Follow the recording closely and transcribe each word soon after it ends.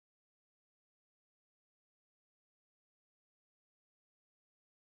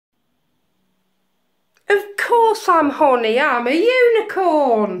course I'm honey, I'm a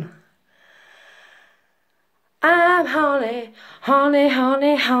unicorn. I'm honey, honey,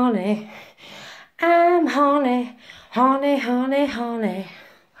 honey, honey. I'm honey, honey, honey, honey.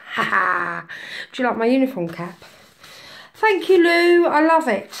 Ha ha. Do you like my unicorn cap? Thank you, Lou. I love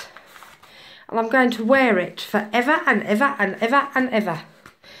it. And I'm going to wear it forever and ever and ever and ever.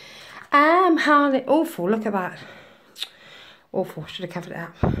 I'm honey. Awful, look at that. Awful, should have covered it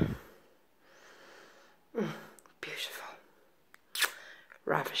up. Beautiful.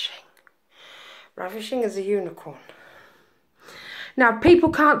 Ravishing. Ravishing as a unicorn. Now,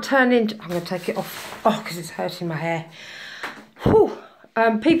 people can't turn into... I'm going to take it off. Oh, because it's hurting my hair. Whew.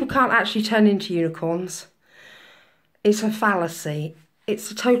 People can't actually turn into unicorns. It's a fallacy.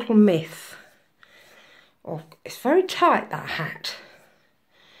 It's a total myth. Oh, it's very tight, that hat.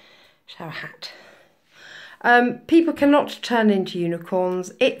 Shower hat. People cannot turn into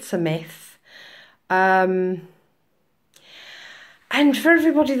unicorns. It's a myth. And for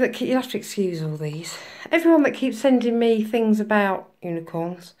everybody that... You have to excuse all these. Everyone that keeps sending me things about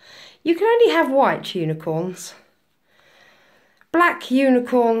unicorns. You can only have white unicorns. Black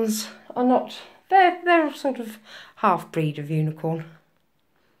unicorns are not... They're a sort of half-breed of unicorn.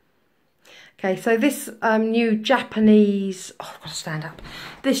 Okay, so this new Japanese... Oh, I've got to stand up.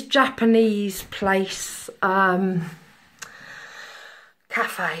 This Japanese place,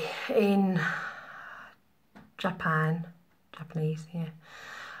 cafe in Japan... Japanese, yeah.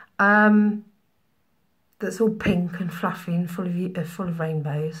 That's all pink and fluffy and full of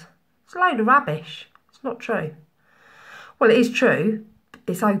rainbows. It's a load of rubbish. It's not true. Well, it is true.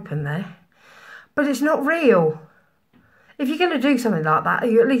 It's open there. But it's not real. If you're going to do something like that,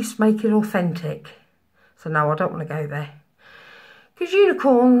 you at least make it authentic. So no, I don't want to go there. Because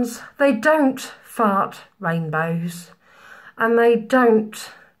unicorns, they don't fart rainbows. And they don't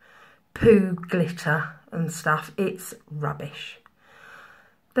poo glitter and stuff. It's rubbish.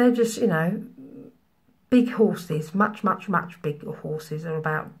 They're just, you know, big horses, much bigger horses. They're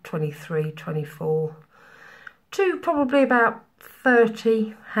about 23, 24 to probably about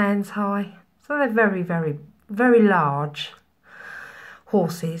 30 hands high. So they're very large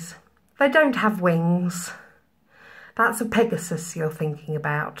horses. They don't have wings. That's a Pegasus you're thinking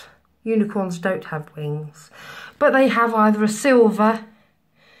about. Unicorns don't have wings, but they have either a silver,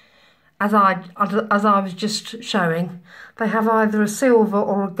 as I was just showing, they have either a silver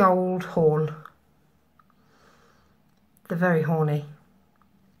or a gold horn. They're very horny.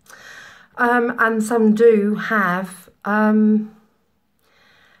 And some do have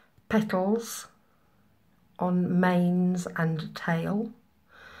petals on manes and tail.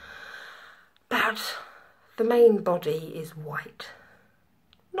 But the main body is white.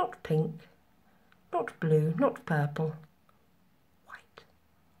 Not pink, not blue, not purple. White.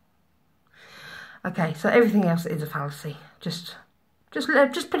 Okay, so everything else is a fallacy. Just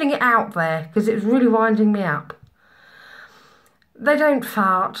putting it out there because it was really winding me up. They don't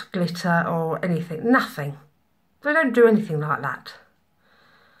fart, glitter or anything, nothing. They don't do anything like that.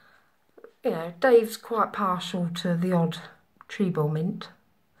 You know, Dave's quite partial to the odd tree ball mint,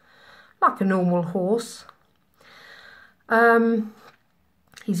 like a normal horse.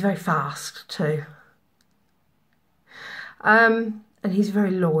 He's very fast too. And he's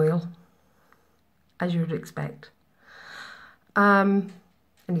very loyal, as you would expect. And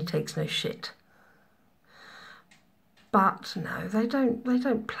he takes no shit. But no, they don't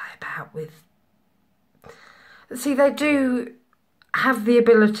play about with... See, they do have the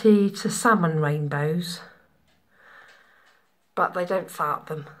ability to summon rainbows, but they don't fart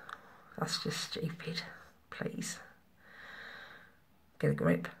them. That's just stupid. Please. Get a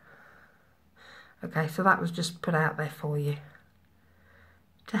grip. Okay, so that was just put out there for you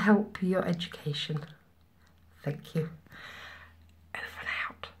to help your education. Thank you.